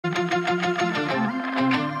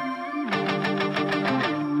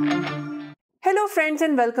friends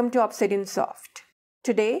and welcome to Obsidian Soft.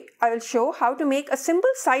 Today I will show how to make a simple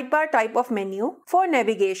sidebar type of menu for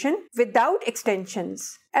navigation without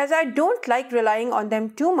extensions, as I don't like relying on them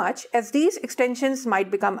too much as these extensions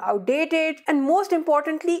might become outdated and most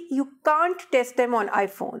importantly you can't test them on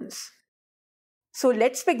iPhones. So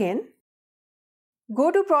let's begin.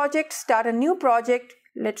 Go to project, start a new project,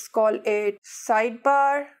 let's call it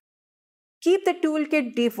Sidebar. Keep the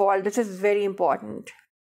toolkit default, this is very important.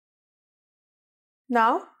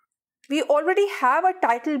 Now, we already have a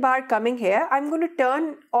title bar coming here. I'm going to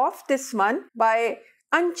turn off this one by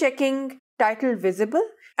unchecking title visible,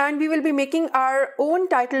 and we will be making our own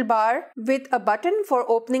title bar with a button for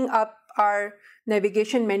opening up our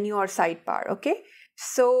navigation menu or sidebar. Okay,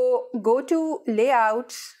 so go to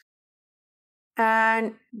layouts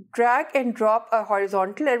and drag and drop a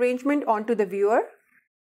horizontal arrangement onto the viewer.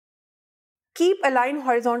 Keep align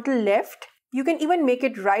horizontal left. You can even make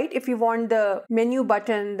it right if you want the menu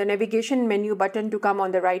button, the navigation menu button to come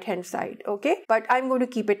on the right hand side, okay? But I'm going to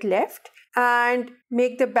keep it left and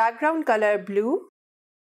make the background color blue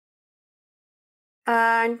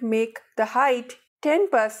and make the height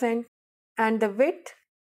 10% and the width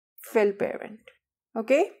fill parent,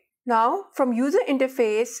 okay? Now from user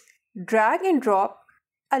interface, drag and drop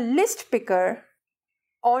a list picker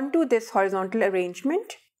onto this horizontal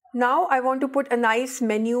arrangement. Now I want to put a nice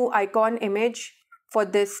menu icon image for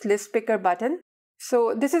this list picker button.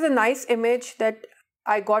 So this is a nice image that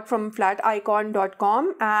I got from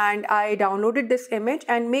flaticon.com and I downloaded this image,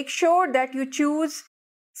 and make sure that you choose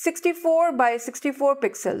 64 by 64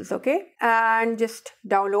 pixels, okay? And just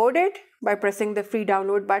download it by pressing the free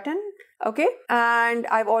download button, okay? And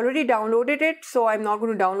I've already downloaded it, so I'm not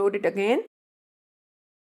going to download it again.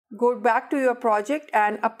 Go back to your project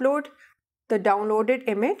and upload the downloaded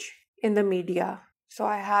image in the media. So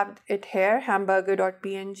I have it here,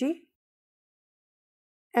 hamburger.png.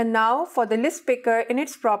 And now for the list picker, in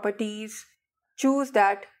its properties, choose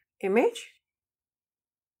that image.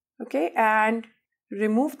 Okay, and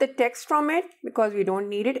remove the text from it because we don't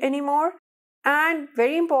need it anymore. And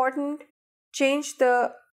very important, change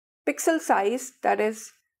the pixel size, that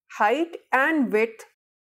is height and width,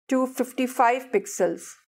 to 55 pixels.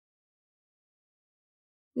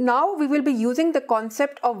 Now we will be using the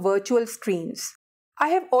concept of virtual screens. I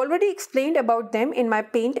have already explained about them in my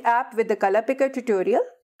Paint app with the color picker tutorial.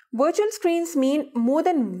 Virtual screens mean more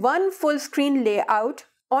than one full screen layout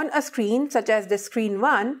on a screen, such as the screen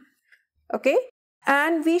 1, okay?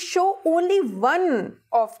 And we show only one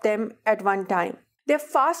of them at one time. They're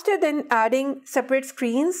faster than adding separate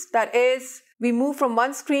screens, that is, we move from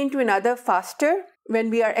one screen to another faster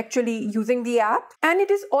when we are actually using the app. And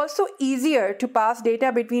it is also easier to pass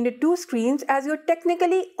data between the two screens as you're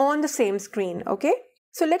technically on the same screen, okay?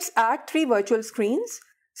 So let's add 3 virtual screens.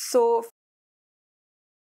 So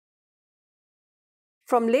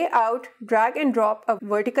from layout, drag and drop a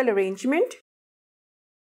vertical arrangement.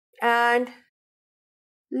 And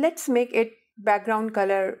let's make it background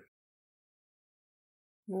color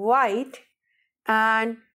white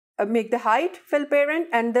and make the height fill parent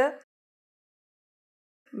and the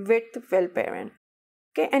width fill parent.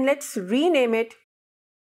 Okay, and let's rename it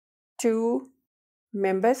to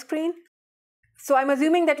member screen. So I'm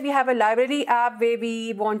assuming that we have a library app where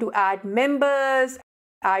we want to add members,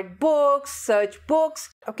 add books, search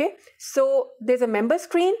books. Okay, so there's a member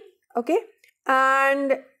screen. Okay,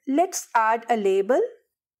 and let's add a label,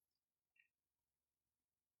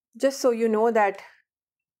 just so you know that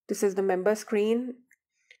this is the member screen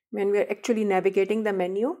when we're actually navigating the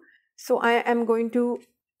menu. So I am going to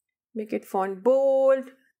make it font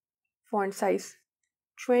bold, font size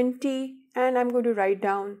 20, and I'm going to write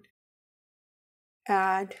down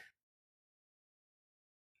add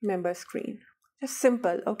member screen. Just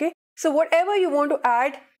simple, okay? So whatever you want to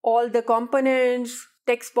add, all the components,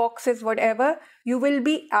 text boxes, whatever, you will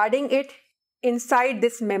be adding it inside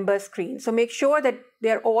this member screen. So make sure that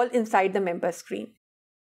they're all inside the member screen.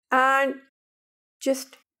 And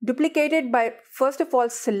just duplicate it by first of all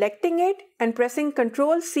selecting it and pressing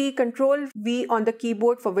Ctrl+C, Ctrl+V on the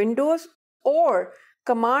keyboard for Windows, or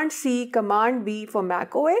Command+C, Command+V for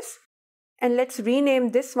Mac OS. And let's rename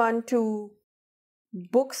this one to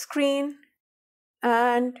book screen,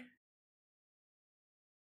 and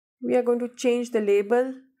we are going to change the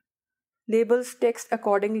labels text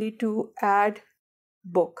accordingly to add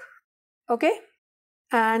book. Okay,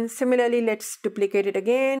 and similarly let's duplicate it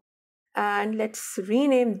again and let's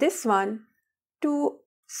rename this one to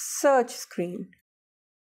search screen.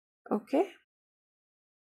 Okay,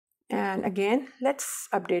 and again let's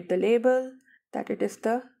update the label that it is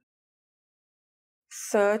the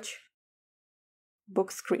search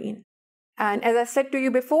book screen. And as I said to you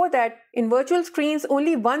before that in virtual screens,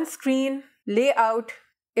 only one screen layout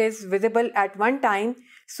is visible at one time.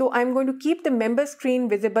 So I'm going to keep the member screen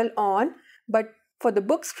visible on, but for the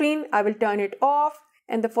book screen, I will turn it off,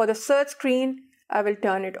 and for the search screen, I will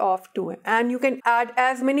turn it off too. And you can add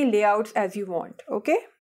as many layouts as you want, okay?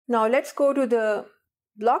 Now let's go to the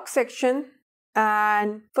block section,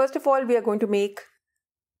 and first of all, we are going to make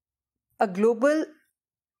a global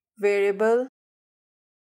variable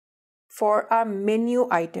for our menu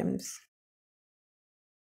items.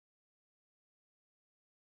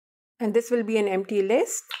 And this will be an empty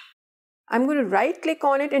list. I'm going to right click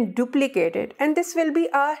on it and duplicate it, and this will be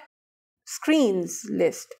our screens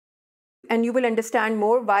list. And you will understand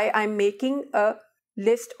more why I'm making a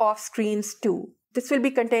list of screens too. This will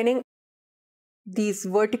be containing these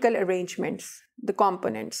vertical arrangements, the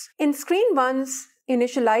components. In screen 1's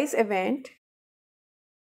initialize event,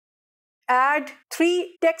 add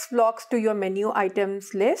 3 text blocks to your menu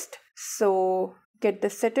items list. So get the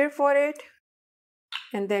setter for it,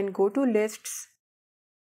 and then go to lists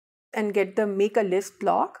and get the make a list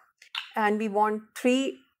block. And we want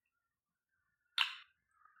 3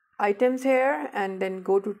 items here, and then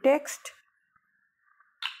go to text,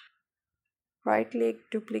 right click,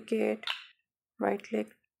 duplicate, right click,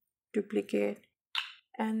 duplicate,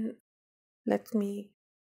 and let me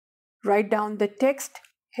write down the text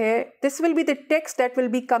here. This will be the text that will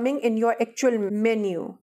be coming in your actual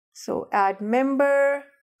menu. So add member,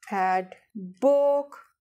 add book,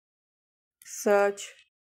 search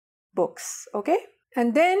books, okay?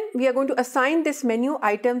 And then we are going to assign this menu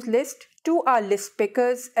items list to our list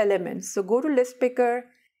picker's elements. So go to list picker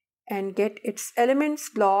and get its elements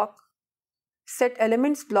block, set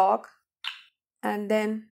elements block, and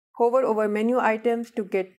then hover over menu items to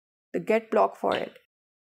get the get block for it.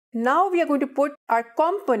 Now we are going to put our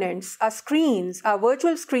components, our screens, our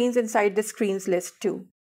virtual screens inside the screens list too.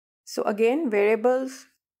 So again, variables,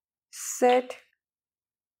 set,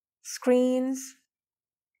 screens,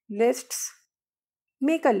 lists,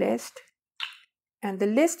 make a list, and the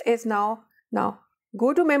list is now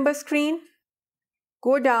go to member screen,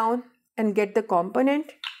 go down and get the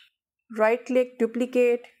component, right click,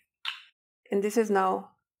 duplicate, and this is now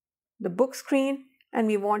the book screen, and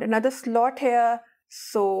we want another slot here.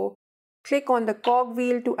 So click on the cog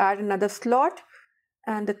wheel to add another slot,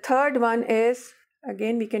 and the third one is,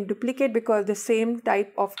 again we can duplicate because the same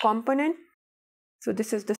type of component. So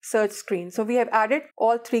this is the search screen. So we have added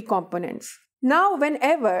all 3 components. Now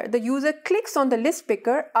whenever the user clicks on the list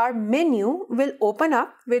picker, our menu will open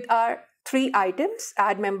up with our 3 items,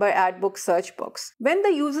 add member, add book, search books. When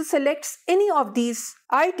the user selects any of these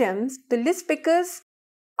items, the list picker's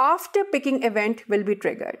after picking event will be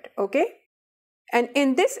triggered, okay? And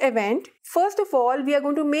in this event, first of all, we are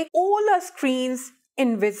going to make all our screens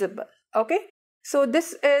invisible, okay? So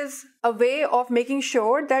this is a way of making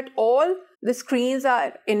sure that all the screens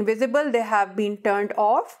are invisible, they have been turned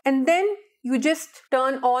off, and then you just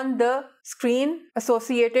turn on the screen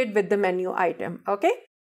associated with the menu item, okay?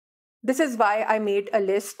 This is why I made a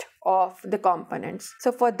list of the components.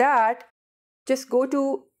 So for that, just go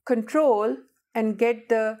to control and get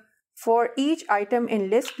the for each item in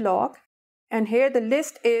list block, and here the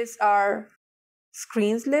list is our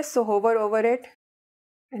screens list, so hover over it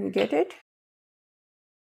and get it,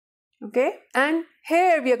 okay? And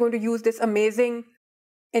here we are going to use this amazing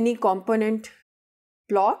any component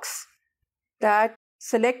blocks that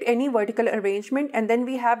select any vertical arrangement, and then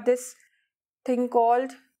we have this thing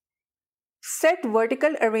called set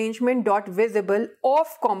vertical arrangement dot visible of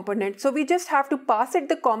component. So we just have to pass it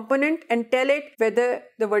the component and tell it whether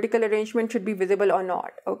the vertical arrangement should be visible or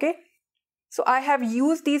not, okay? So I have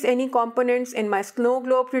used these any components in my snow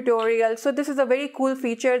globe tutorial. So this is a very cool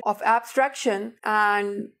feature of abstraction,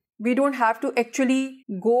 and we don't have to actually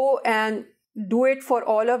go and do it for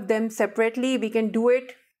all of them separately. We can do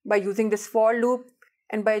it by using this for loop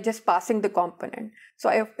and by just passing the component.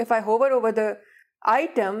 So if I hover over the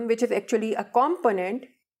item, which is actually a component,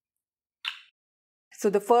 so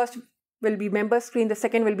the first will be member screen, the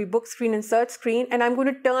second will be book screen and search screen, and I'm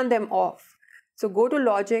going to turn them off. So go to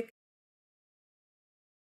logic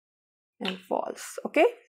and false, okay?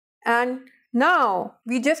 And now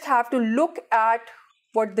we just have to look at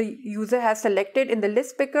what the user has selected in the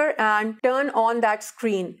list picker and turn on that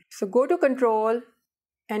screen. So go to control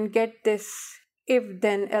and get this if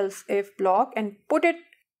then else if block and put it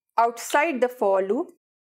outside the for loop.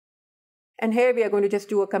 And here we are going to just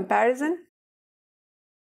do a comparison.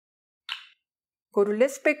 Go to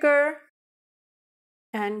list picker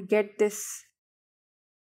and get this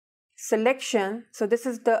selection. So this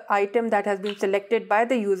is the item that has been selected by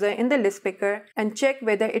the user in the list picker, and check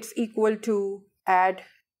whether it's equal to add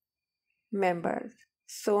members.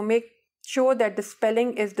 So make sure that the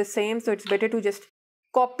spelling is the same. So it's better to just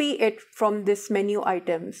copy it from this menu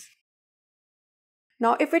items.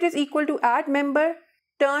 Now, if it is equal to add member,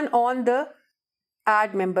 turn on the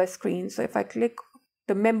add member screen. So if I click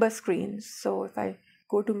the member screen, so if I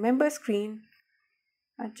go to member screen,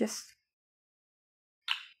 I just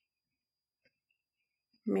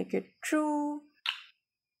make it true,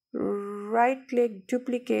 right click,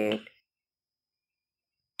 duplicate,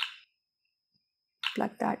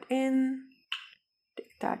 plug that in,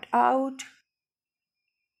 take that out,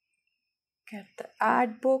 get the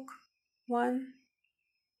add book one.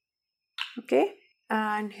 Okay,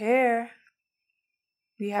 and here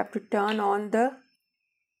we have to turn on the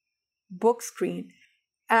book screen.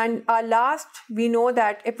 And our last, we know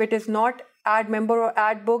that if it is not add member or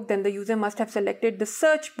add book, then the user must have selected the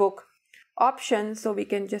search book option. So we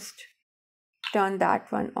can just turn that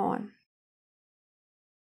one on.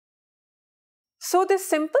 So this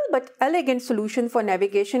simple but elegant solution for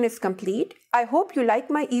navigation is complete. I hope you like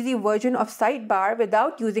my easy version of Sidebar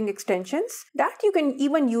without using extensions that you can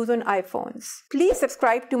even use on iPhones. Please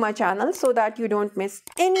subscribe to my channel so that you don't miss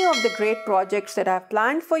any of the great projects that I've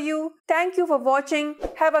planned for you. Thank you for watching.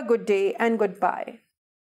 Have a good day and goodbye.